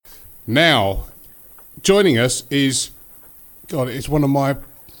Now, joining us is, God, it's one of my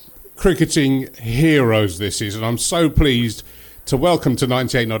cricketing heroes this is, and I'm so pleased to welcome to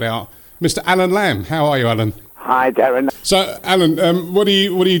 98 Not Out, Mr. Alan Lamb. How are you, Alan? Hi, Darren. So, Alan, what are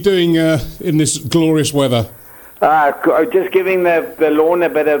you doing in this glorious weather? Just giving the lawn a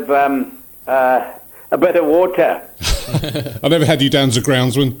bit of water. I never had you down as a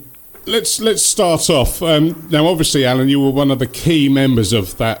groundsman. Let's start off. Now, obviously, Alan, you were one of the key members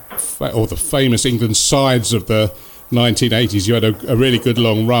of that, or the famous England sides of the 1980s. You had a really good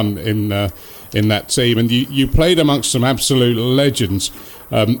long run in that team, and you played amongst some absolute legends,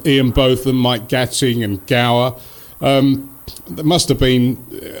 Ian Botham, Mike Gatting, and Gower. It must have been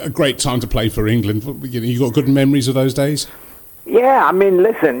a great time to play for England. You got good memories of those days? Yeah, I mean,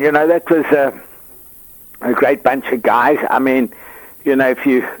 listen, that was a great bunch of guys. I mean, if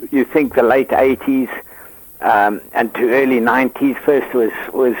you think the late 80s and to early 90s, first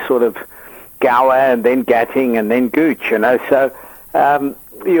was sort of Gower and then Gatting and then Gooch, So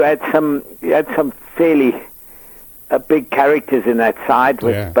you had some fairly big characters in that side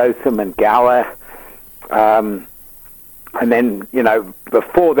with Botham and Gower. And then,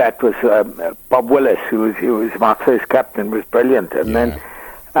 before that was Bob Willis, who was my first captain, was brilliant. And then,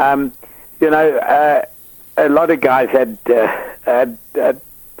 a lot of guys had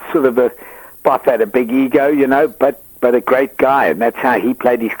sort of Bob had a big ego, but a great guy, and that's how he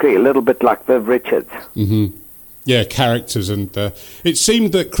played his cricket, a little bit like Viv Richards. Mm-hmm. Yeah, characters, and it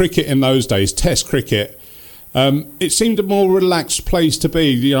seemed that cricket in those days, Test cricket, it seemed a more relaxed place to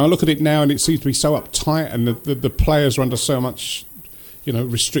be. I look at it now and it seems to be so uptight, and the players are under so much,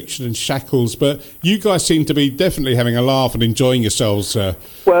 restriction and shackles. But you guys seem to be definitely having a laugh and enjoying yourselves.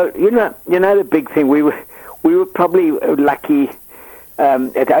 Well, the big thing, we were probably lucky.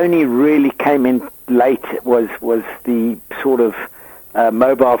 It only really came in late was the sort of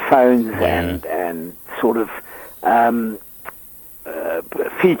mobile phones and sort of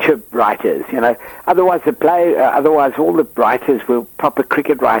feature writers, Otherwise, otherwise all the writers were proper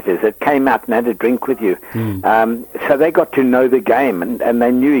cricket writers that came out and had a drink with you. So they got to know the game and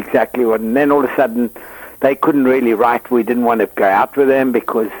they knew exactly what. And then all of a sudden, they couldn't really write. We didn't want to go out with them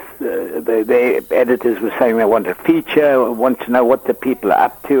because their editors were saying they want a feature, want to know what the people are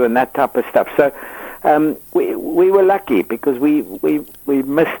up to and that type of stuff. So we were lucky because we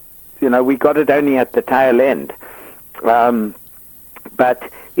missed, we got it only at the tail end. But,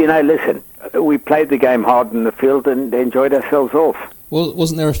 listen, we played the game hard in the field and enjoyed ourselves off. Well,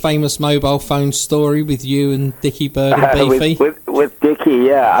 wasn't there a famous mobile phone story with you and Dickie Bird and Beefy? With Dickie,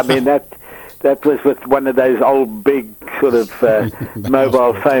 yeah. I mean, that was with one of those old big sort of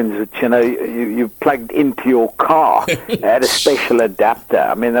mobile phones which, you plugged into your car. It had a special adapter.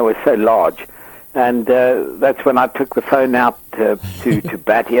 I mean, they were so large. And that's when I took the phone out to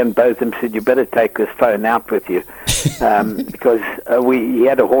Batty, and Botham said, "You better take this phone out with you," because he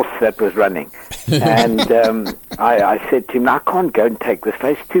had a horse that was running. And I said to him, "I can't go and take this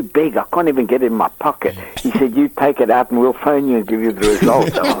phone. It's too big. I can't even get it in my pocket." He said, "You take it out and we'll phone you and give you the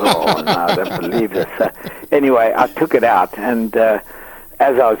result." I was, "Oh, no, I don't believe this." So, anyway, I took it out, and as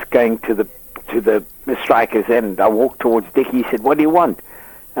I was going to the striker's end, I walked towards Dickie. He said, "What do you want?"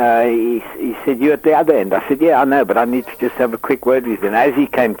 He said, "You're at the other end." I said, "Yeah, I know, but I need to just have a quick word with you." And as he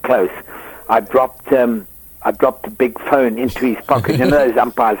came close, I dropped the big phone into his pocket. Those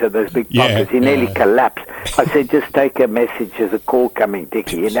umpires have those big pockets. He nearly collapsed. I said, "Just take a message. There's a call coming,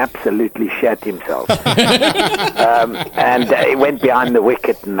 Dickie." He absolutely shat himself. And he went behind the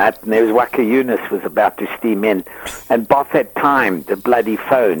wicket and there was Waka Yunus was about to steam in. And Both had timed the bloody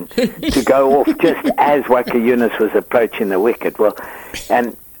phone to go off just as Waka Yunus was approaching the wicket. Well,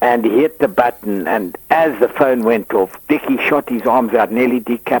 and he hit the button, and as the phone went off, Dickie shot his arms out, nearly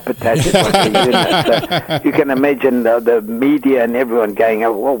decapitated Waka Yunus. So you can imagine the media and everyone going,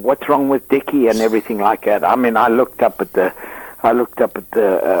 "Oh, well, what's wrong with Dickie?" and everything like that. I mean, I looked up at the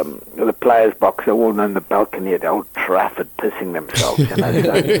players' box, they're all on the balcony at Old Trafford pissing themselves.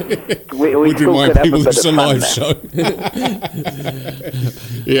 So we would you still mind could have people? a bit It's of a fun live there. show.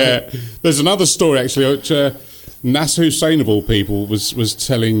 Yeah, there's another story actually which Nasser Hussain of all people was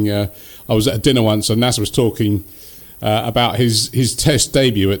telling. I was at a dinner once and Nasser was talking about his Test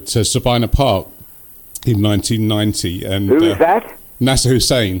debut at Sabina Park in 1990. And who was that? Nasser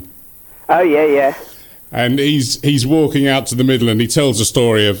Hussain. Oh yeah. And he's walking out to the middle and he tells a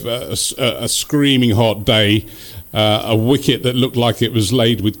story of a screaming hot day, a wicket that looked like it was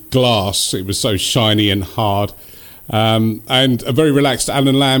laid with glass. It was so shiny and hard. And a very relaxed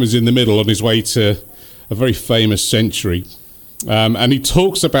Alan Lamb is in the middle on his way to a very famous century. And he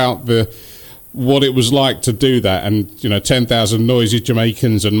talks about the what it was like to do that, and 10,000 noisy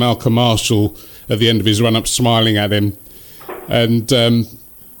Jamaicans and Malcolm Marshall at the end of his run-up smiling at him, and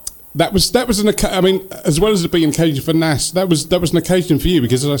that was as well as it being an occasion for Nas, that was an occasion for you,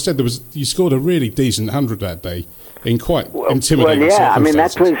 because as I said, you scored a really decent 100 that day in quite intimidating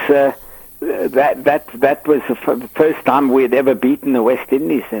circumstances. That was the first time we had ever beaten the West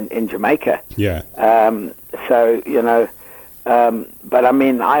Indies in Jamaica. Yeah. But I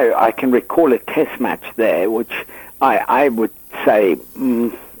mean, I can recall a test match there, which I would say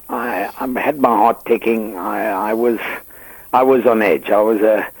I had my heart ticking. I was on edge. I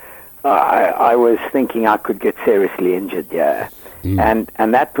was thinking I could get seriously injured. Yeah.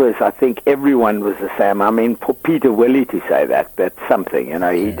 And that was, I think everyone was the same. I mean, for Peter Willey to say that's something,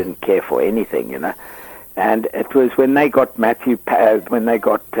 he didn't care for anything, And it was when they got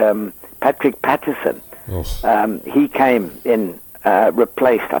Patrick Patterson. He came in,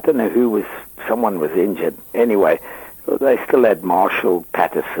 replaced, I don't know someone was injured. Anyway, they still had Marshall,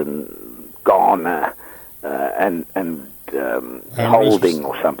 Patterson, Garner, and Holding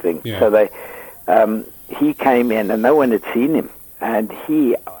or something. Yeah. So he came in and no one had seen him. And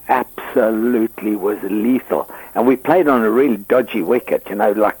he absolutely was lethal. And we played on a really dodgy wicket,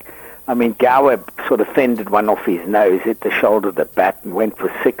 Gower sort of fended one off his nose, hit the shoulder of the bat and went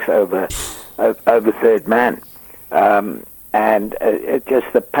for 6 over third man. Just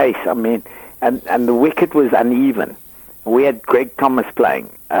the pace, and the wicket was uneven. We had Greg Thomas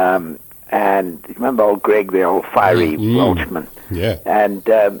playing. And remember old Greg, the old fiery Welshman? Yeah.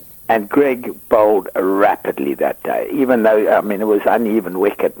 And Greg bowled rapidly that day, even though, it was uneven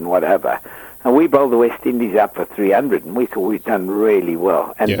wicket and whatever. And we bowled the West Indies up for 300, and we thought we'd done really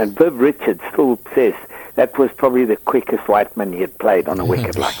well. And Viv Richards still says that was probably the quickest whiteman he had played on a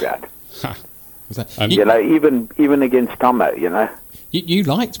wicket like that. Even against Tomo, You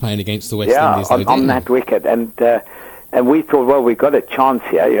liked playing against the West Indies, though, on that wicket. And we thought, well, we got a chance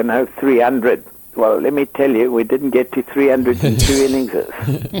here, 300. Well, let me tell you, we didn't get to 300 in 2 innings.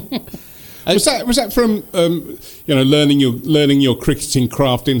 Was that from learning your cricketing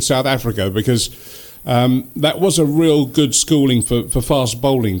craft in South Africa? Because that was a real good schooling for fast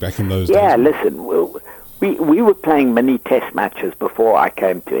bowling back in those days. Yeah, listen, we were playing mini test matches before I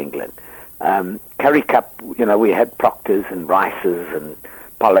came to England. Currie Cup, we had Proctors and Rices and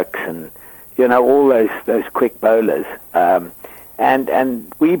Pollocks and all those quick bowlers.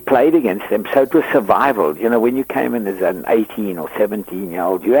 And we played against them, so it was survival. When you came in as an 18 or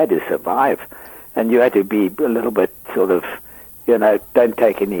 17-year-old, you had to survive. And you had to be a little bit sort of, don't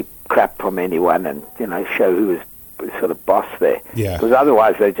take any crap from anyone and, show who was sort of boss there. Yeah. Because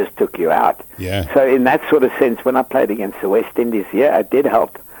otherwise they just took you out. Yeah. So in that sort of sense, when I played against the West Indies, it did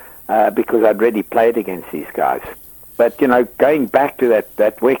help because I'd already played against these guys. But, going back to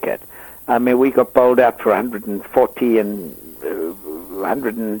that wicket, we got bowled out for 140 and...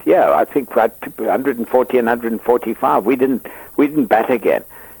 140 and 145. We didn't bat again,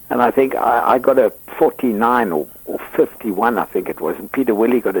 and I think I got a 49 or 51, I think it was, and Peter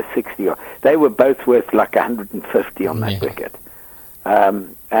Willey got a 60. They were both worth like 150 on that wicket,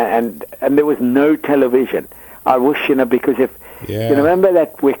 and there was no television. I wish, because if you remember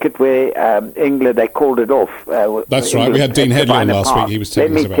that wicket where England, they called it off. That's right. We had Dean Headley on last week. He was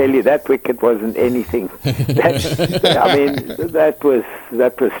telling us about it. Let me tell you, that wicket wasn't anything. That was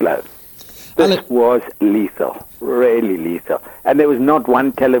slow. This was lethal, really lethal. And there was not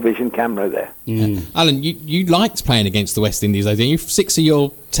one television camera there. Alan, you liked playing against the West Indies, though, didn't you? 6 of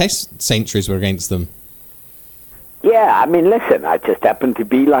your test centuries were against them. Yeah, listen, I just happened to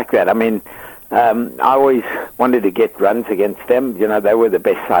be like that. I always wanted to get runs against them. They were the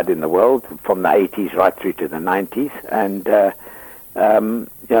best side in the world from the 80s right through to the 90s. And,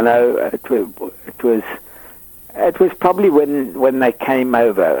 it was probably when they came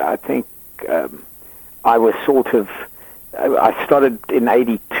over. I think I was I started in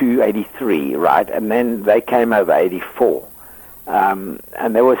 82, 83, right? And then they came over 84.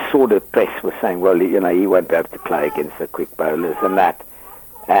 And there was sort of press was saying, well, he won't be able to play against the quick bowlers and that.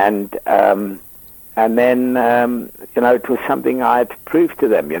 And then, it was something I had to prove to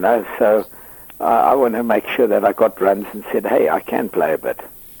them, so I want to make sure that I got runs and said, hey, I can play a bit.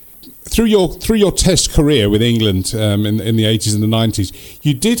 Through your test career with England in the 80s and the 90s,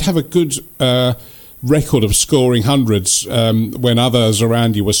 you did have a good record of scoring hundreds when others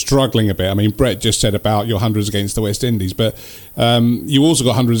around you were struggling a bit. Brett just said about your hundreds against the West Indies, but you also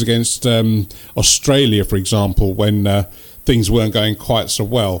got hundreds against Australia, for example, when things weren't going quite so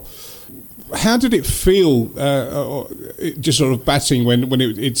well. how did it feel, just sort of batting when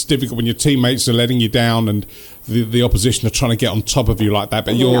it's difficult, when your teammates are letting you down and the opposition are trying to get on top of you like that,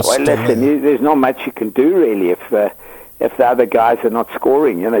 but you're well, listen, there's not much you can do really if the other guys are not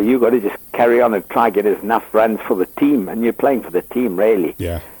scoring. You've got to just carry on and try to get enough runs for the team, and you're playing for the team really.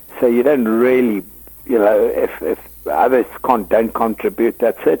 Yeah. So you don't really, if others don't contribute,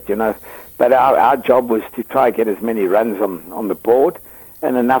 that's it, But our job was to try to get as many runs on the board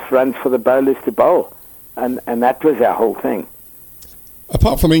and enough runs for the bowlers to bowl. And that was our whole thing.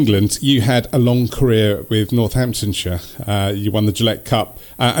 Apart from England, you had a long career with Northamptonshire. You won the Gillette Cup,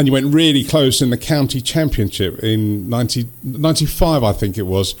 and you went really close in the county championship in 95, I think it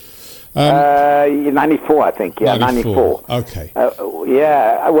was. 94, I think. Yeah, 94. Okay.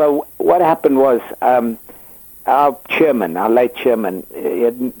 Well, what happened was our late chairman,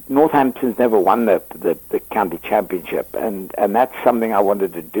 Northampton's never won the county championship, and that's something I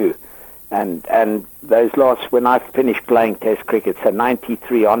wanted to do. And those last, when I finished playing Test cricket, so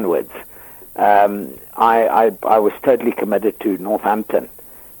 93 onwards, I was totally committed to Northampton,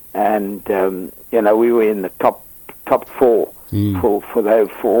 and we were in the top four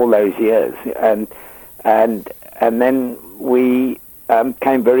for all those years, and then we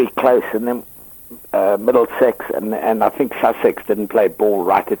came very close, and then Middlesex and I think Sussex didn't play ball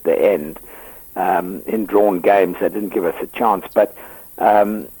right at the end in drawn games. They didn't give us a chance, but.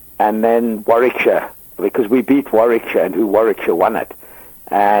 And then Warwickshire, because we beat Warwickshire, and Warwickshire won it.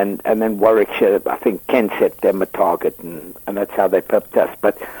 And then Warwickshire, I think Kent set them a target, and that's how they pipped us.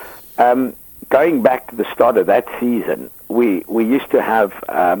 But going back to the start of that season, we used to have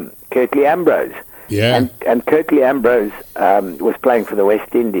Curtly Ambrose. Yeah. And Curtly Ambrose was playing for the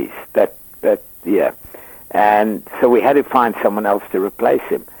West Indies that year. And so we had to find someone else to replace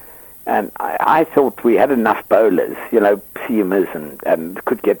him. And I thought we had enough bowlers, seamers and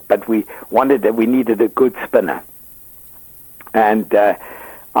could get, but we needed a good spinner. And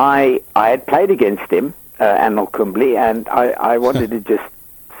I had played against him, Anil Kumble, and I wanted to just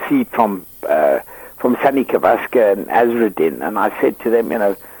see from Sunny Kavaskar and Azruddin, and I said to them,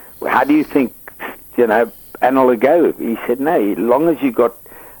 how do you think, Anil will go? He said, no, as long as you got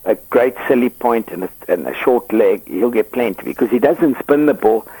a great silly point and a short leg, he'll get plenty, because he doesn't spin the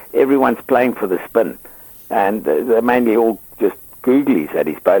ball. Everyone's playing for the spin, and they're mainly all just googlies that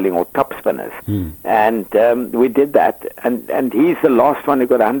he's bowling, or top spinners. And we did that, and he's the last one who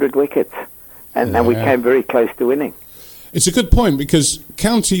got 100 wickets, and we came very close to winning. It's a good point, because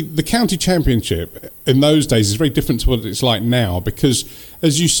the county championship in those days is very different to what it's like now, because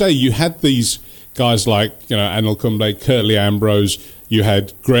as you say, you had these guys like Anil Kumble, Curtly Ambrose. You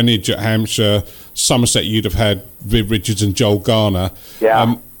had Greenwich at Hampshire, Somerset. You'd have had Viv Richards and Joel Garner.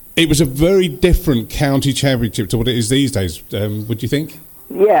 Yeah. It was a very different county championship to what it is these days. Would you think?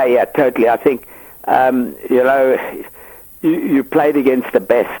 Yeah, totally. I think you played against the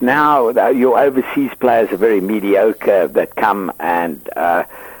best. Now your overseas players are very mediocre that come, and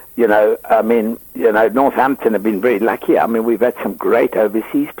Northampton have been very lucky. I mean, we've had some great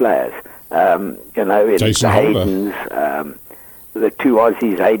overseas players. In Jason the Haydens. The two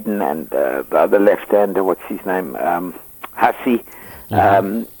Aussies, Hayden and the other left-hander, what's his name, Hussey,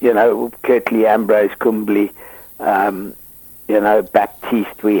 Curtly Ambrose, Kumble,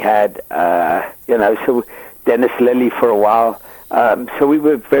 Baptiste we had, so Dennis Lilly for a while. So we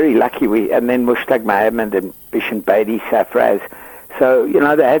were very lucky. And then Mushtaq Mohammed and Bishan Bedi, Safraz. So,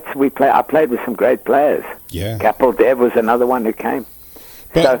 I played with some great players. Yeah. Kapil Dev was another one who came.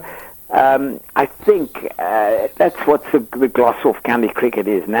 But I think that's what the gloss of county cricket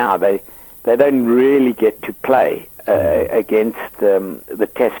is now. They don't really get to play against the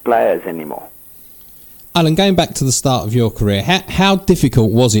Test players anymore. Alan, going back to the start of your career, how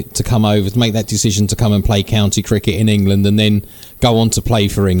difficult was it to come over, to make that decision to come and play county cricket in England and then go on to play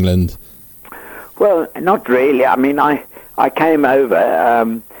for England? Well, not really. I mean, I came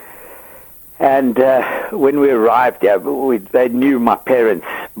over... And when we arrived, they knew my parents.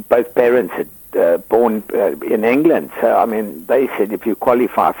 Both parents had born in England. So, I mean, they said if you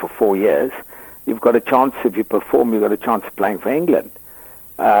qualify for 4 years, you've got a chance. If you perform, you've got a chance of playing for England.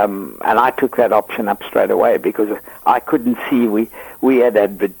 And I took that option up straight away, because I couldn't see. We had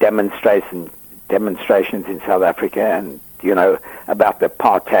demonstrations in South Africa, and about the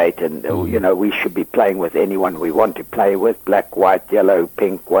apartheid, and we should be playing with anyone we want to play with, black, white, yellow,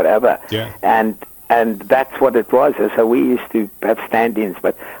 pink, whatever. Yeah. And that's what it was. So we used to have stand-ins,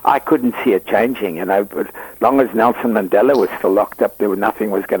 but I couldn't see it changing. But as long as Nelson Mandela was still locked up,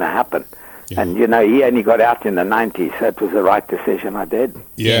 nothing was going to happen. Yeah. And he only got out in the 90s, so it was the right decision I did.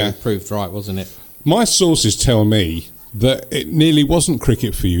 Yeah, it proved right, wasn't it? My sources tell me that it nearly wasn't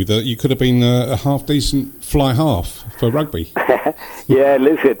cricket for you, that you could have been a half-decent fly-half for rugby. Yeah,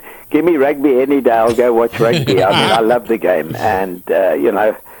 listen, give me rugby any day, I'll go watch rugby. I mean, I love the game. And,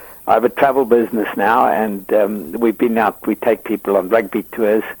 I have a travel business now, and we've been out, we take people on rugby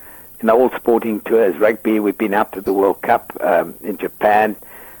tours, all sporting tours. Rugby, we've been out to the World Cup in Japan.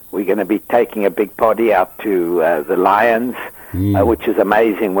 We're going to be taking a big party out to the Lions, which is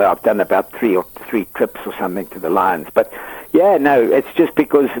amazing. Well, I've done about three trips or something to the Lions. But, yeah, no, it's just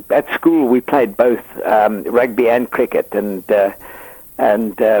because at school we played both rugby and cricket, and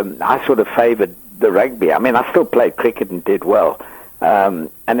I sort of favoured the rugby. I mean, I still played cricket and did well. And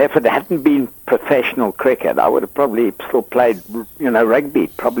if it hadn't been professional cricket, I would have probably still played, rugby,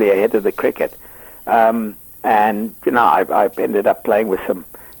 probably ahead of the cricket. And, I ended up playing with some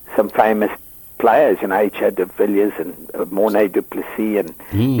famous players, H.O. de Villiers and Mornay Duplessis and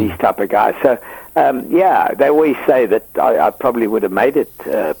these type of guys. So, they always say that I probably would have made it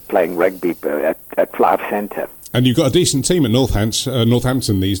playing rugby at Fife Centre. And you've got a decent team at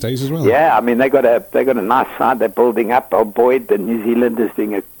Northampton these days as well. Yeah, I mean they got a nice side. They're building up. Boyd, the New Zealander's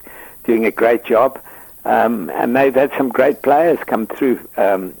doing a great job, and they've had some great players come through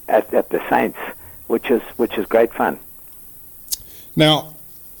at the Saints, which is great fun. Now,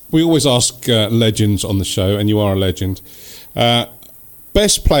 we always ask legends on the show, and you are a legend.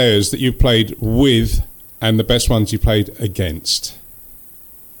 Best players that you've played with, and the best ones you played against.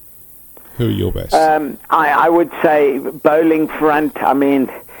 Who are your best? I would say bowling front. I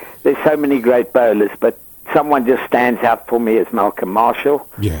mean, there's so many great bowlers, but someone just stands out for me as Malcolm Marshall.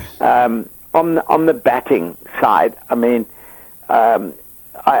 Yeah. On the batting side, I mean,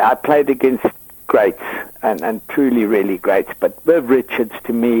 I played against greats and truly, really greats, but Viv Richards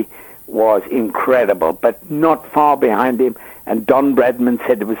to me was incredible, but not far behind him. And Don Bradman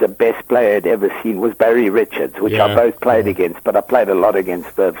said it was the best player I'd ever seen was Barry Richards, which I both played against, but I played a lot against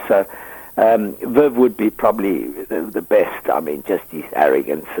Viv. So Viv would be probably the best. I mean, just his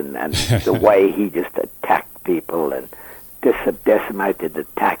arrogance and the way he just attacked people and decimated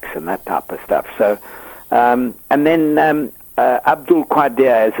attacks and that type of stuff. So, and then Abdul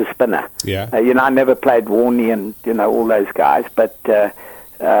Qadir as a spinner. Yeah. I never played Warney and all those guys, but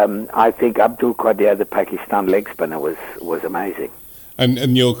I think Abdul Qadir, the Pakistan leg spinner, was amazing.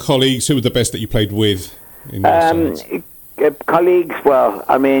 And your colleagues, who were the best that you played with? In your sides? Colleagues, well,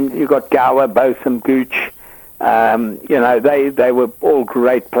 I mean, you got Gower, Botham, Gooch. They were all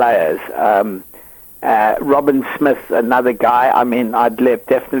great players. Robin Smith, another guy. I mean, I'd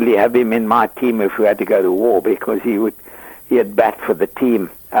definitely have him in my team if we had to go to war, because he had bat for the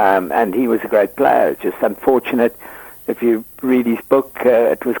team, and he was a great player. It's just unfortunate. If you read his book,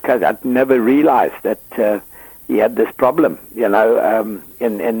 it was because I'd never realised that he had this problem,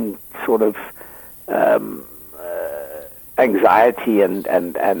 in sort of anxiety and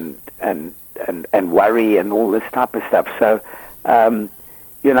worry and all this type of stuff. So,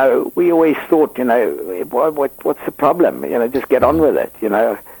 we always thought, what's the problem? Just get on with it,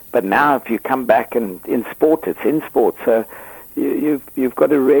 But now, if you come back and in sport, it's in sport. So you've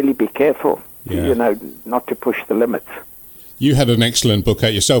got to really be careful, not to push the limits. You had an excellent book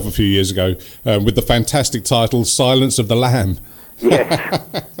out yourself a few years ago with the fantastic title "Silence of the Lamb." Yes.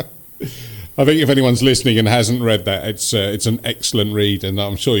 I think if anyone's listening and hasn't read that, it's an excellent read, and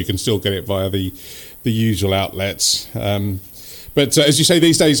I'm sure you can still get it via the usual outlets. But as you say,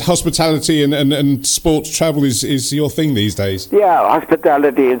 these days, hospitality and sports travel is your thing these days. Yeah,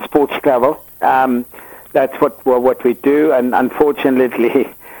 hospitality and sports travel. That's what we do, and unfortunately,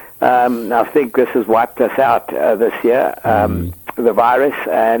 I think this has wiped us out this year, the virus,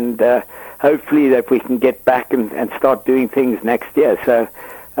 and hopefully that we can get back and start doing things next year. So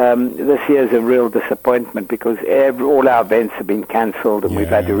this year is a real disappointment because all our events have been cancelled and we've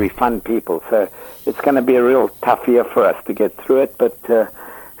had to refund people. So it's going to be a real tough year for us to get through it, but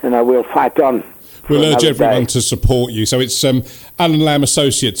we'll fight on. We'll urge everyone to support you. So it's Alan Lamb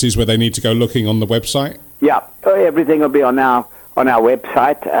Associates is where they need to go looking on the website? Yeah, everything will be on our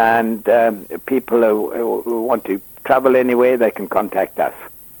website, and people who want to travel anywhere, they can contact us.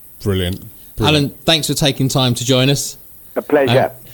 Brilliant. Alan, thanks for taking time to join us. A pleasure.